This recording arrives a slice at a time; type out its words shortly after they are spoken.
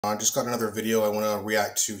I just got another video I want to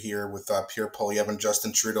react to here with Pierre, Poilievre, and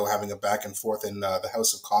Justin Trudeau having a back and forth in the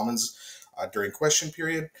House of Commons during question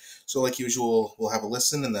period. So like usual, we'll have a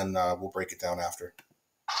listen and then we'll break it down after.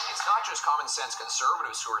 It's not just common sense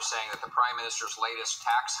conservatives who are saying that the Prime Minister's latest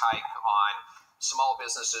tax hike on small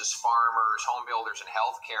businesses, farmers, home builders, and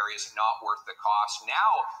healthcare is not worth the cost.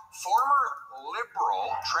 Now, former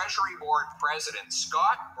Liberal Treasury Board President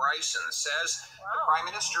Scott Bryson says the Prime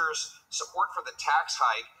Minister's support for the tax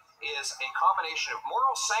hike is a combination of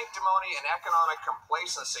moral sanctimony and economic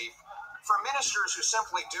complacency for ministers who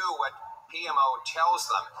simply do what PMO tells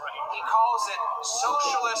them. He calls it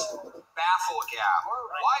socialist bafflegap.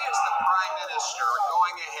 Why is the Prime Minister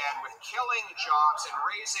going ahead with killing jobs and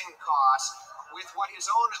raising costs with what his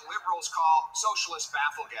own Liberals call socialist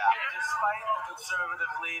bafflegap? Despite the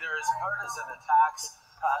Conservative leader's partisan attacks,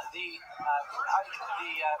 the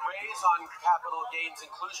raise on capital gains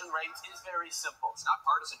inclusion rates is very simple. It's not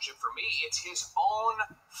partisanship for me. It's his own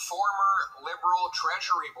former Liberal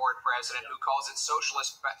Treasury Board president who calls it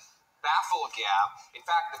socialist bafflegap. In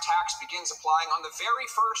fact, the tax begins applying on the very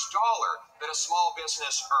first dollar that a small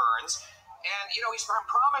business earns. And, he's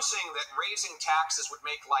promising that raising taxes would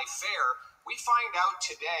make life fair. We find out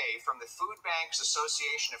today from the Food Banks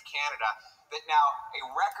Association of Canada that now a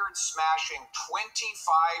record-smashing 25%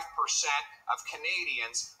 of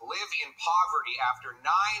Canadians live in poverty after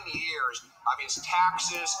 9 years of his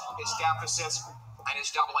taxes, his deficits, and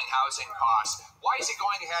his doubling housing costs. Why is he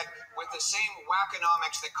going ahead with the same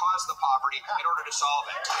wackonomics that caused the poverty in order to solve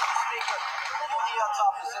it? Speaker, political Diel's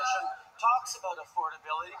opposition talks about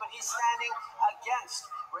affordability, but he's standing against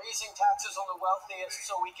raising taxes on the wealthiest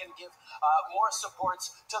so we can give more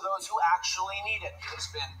supports to those who actually need it.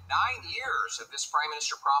 It's been 9 years of this Prime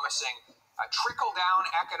Minister promising trickle-down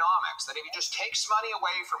economics, that if he just takes money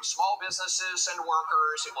away from small businesses and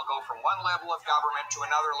workers, it will go from one level of government to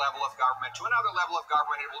another level of government to another level of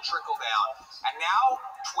government. It will trickle down. And now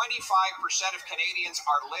 25% of Canadians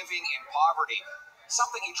are living in poverty,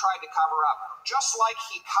 something he tried to cover up, just like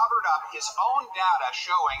he covered up his own data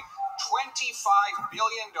showing $25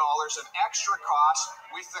 billion of extra costs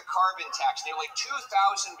with the carbon tax, nearly $2,000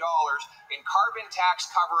 in carbon tax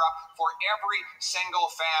cover-up for every single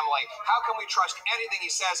family. How can we trust anything he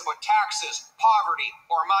says about taxes, poverty,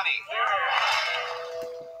 or money?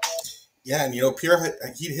 Yeah, and Pierre,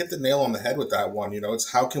 he hit the nail on the head with that one.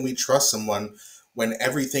 It's how can we trust someone when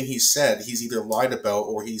everything he said he's either lied about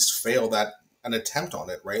or he's failed at an attempt on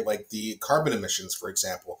it, right? Like the carbon emissions, for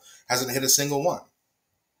example, hasn't hit a single one.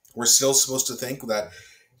 We're still supposed to think that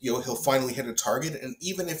he'll finally hit a target, and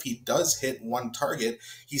even if he does hit one target,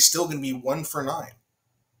 he's still going to be 1 for 9.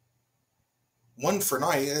 1 for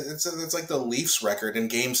 9. It's like the Leafs record in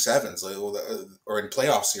Game 7s or in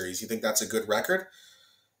playoff series. You think that's a good record?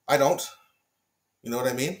 I don't. You know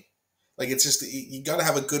what I mean? Like, it's just, you got to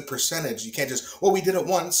have a good percentage. You can't just, we did it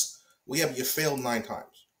once. You failed 9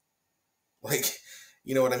 times. Like,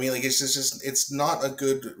 you know what I mean? Like, it's not a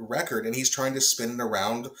good record, and he's trying to spin it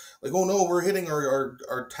around like, oh no, we're hitting our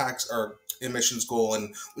emissions goal,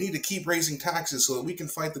 and we need to keep raising taxes so that we can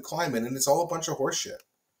fight the climate, and it's all a bunch of horseshit.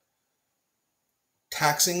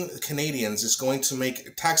 Taxing Canadians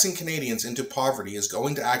into poverty is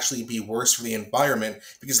going to actually be worse for the environment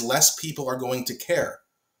because less people are going to care.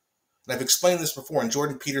 And I've explained this before, and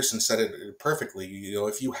Jordan Peterson said it perfectly.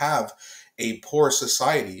 If you have a poor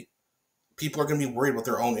society, people are going to be worried about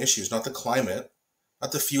their own issues, not the climate,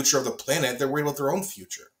 not the future of the planet. They're worried about their own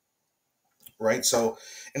future, right? So,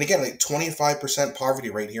 and again, like 25% poverty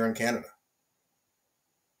rate here in Canada.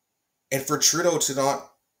 And for Trudeau to not,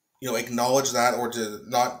 acknowledge that or to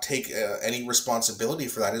not take any responsibility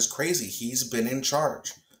for that is crazy. He's been in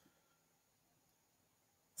charge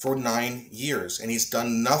for 9 years, and he's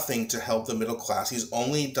done nothing to help the middle class. He's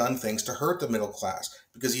only done things to hurt the middle class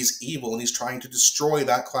because he's evil and he's trying to destroy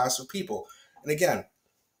that class of people. And again,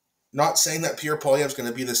 not saying that Pierre Poilievre is going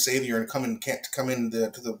to be the savior and come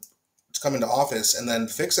into office and then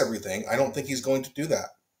fix everything. I don't think he's going to do that.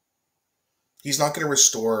 He's not going to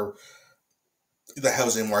restore the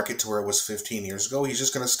housing market to where it was 15 years ago. He's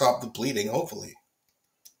just going to stop the bleeding, hopefully.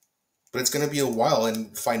 But it's going to be a while,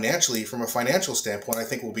 and financially, from a financial standpoint, I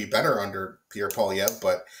think we'll be better under Pierre Poilievre,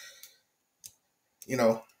 but,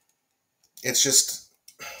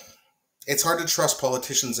 it's hard to trust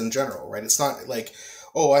politicians in general, right? It's not like,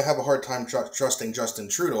 I have a hard time trusting Justin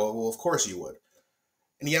Trudeau. Well, of course you would.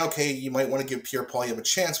 And yeah, okay, you might want to give Pierre Poilievre a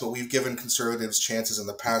chance, but we've given Conservatives chances in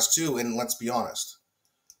the past too, and let's be honest.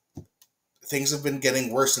 Things have been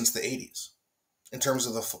getting worse since the 80s. In terms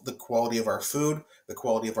of the quality of our food, the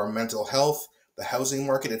quality of our mental health, the housing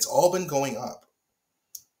market, it's all been going up.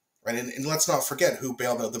 right? And let's not forget who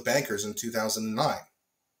bailed out the bankers in 2009.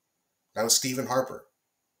 That was Stephen Harper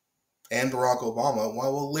and Barack Obama.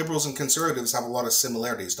 Well, liberals and conservatives have a lot of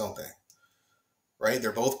similarities, don't they? Right?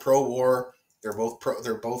 They're both pro-war. They're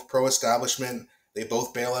both pro-establishment. They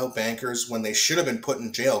both bail out bankers when they should have been put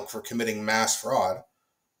in jail for committing mass fraud.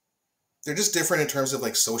 They're just different in terms of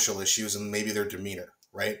like social issues and maybe their demeanor,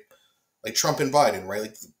 right? Like Trump and Biden, right?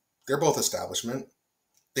 Like they're both establishment.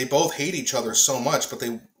 They both hate each other so much, but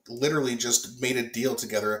they literally just made a deal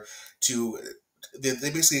together to.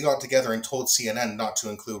 They basically got together and told CNN not to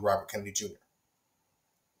include Robert Kennedy Jr.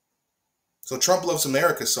 So Trump loves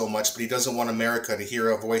America so much, but he doesn't want America to hear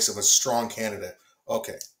a voice of a strong candidate.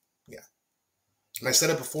 Okay, yeah. And I said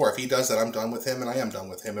it before, if he does that, I'm done with him, and I am done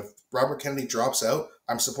with him. If Robert Kennedy drops out,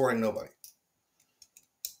 I'm supporting nobody.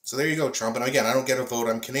 So there you go, Trump. And again, I don't get a vote,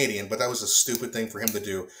 I'm Canadian, but that was a stupid thing for him to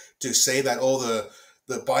do. To say that, oh,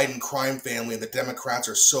 the Biden crime family and the Democrats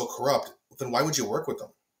are so corrupt, then why would you work with them?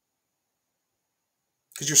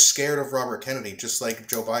 Because you're scared of Robert Kennedy, just like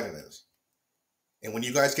Joe Biden is. And when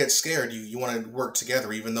you guys get scared, you want to work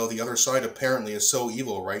together, even though the other side apparently is so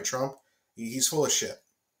evil, right, Trump? He's full of shit.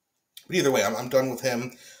 But either way, I'm done with him,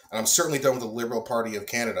 and I'm certainly done with the Liberal Party of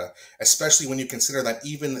Canada, especially when you consider that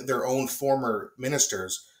even their own former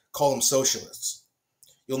ministers call them socialists.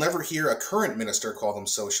 You'll never hear a current minister call them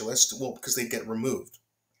socialist, well, because they get removed.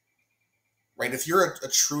 Right? If you're a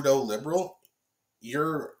Trudeau Liberal,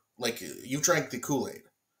 you're like, you drank the Kool-Aid.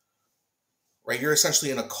 Right, you're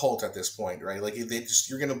essentially in a cult at this point, right? Like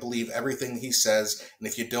you're going to believe everything he says, and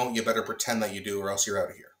if you don't, you better pretend that you do, or else you're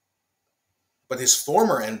out of here. But his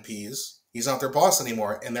former MPs, he's not their boss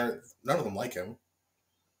anymore, and none of them like him.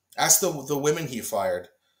 Ask the women he fired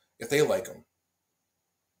if they like him.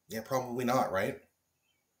 Yeah, probably not, right?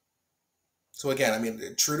 So again, I mean,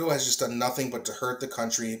 Trudeau has just done nothing but to hurt the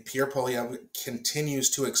country. Pierre Poilievre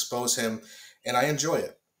continues to expose him, and I enjoy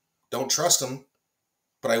it. Don't trust him.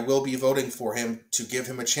 But I will be voting for him to give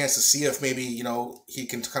him a chance to see if maybe, he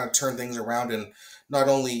can kind of turn things around and not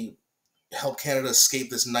only help Canada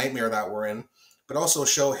escape this nightmare that we're in, but also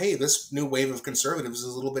show, hey, this new wave of conservatives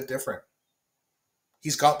is a little bit different.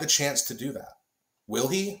 He's got the chance to do that. Will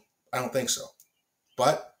he? I don't think so.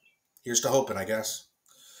 But here's to hoping, I guess.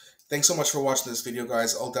 Thanks so much for watching this video,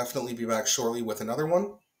 guys. I'll definitely be back shortly with another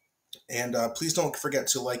one. And please don't forget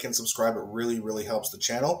to like and subscribe. It really, really helps the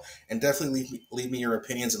channel. And definitely leave me your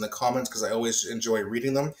opinions in the comments, because I always enjoy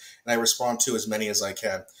reading them, and I respond to as many as I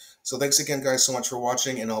can. So thanks again, guys, so much for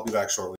watching, and I'll be back shortly.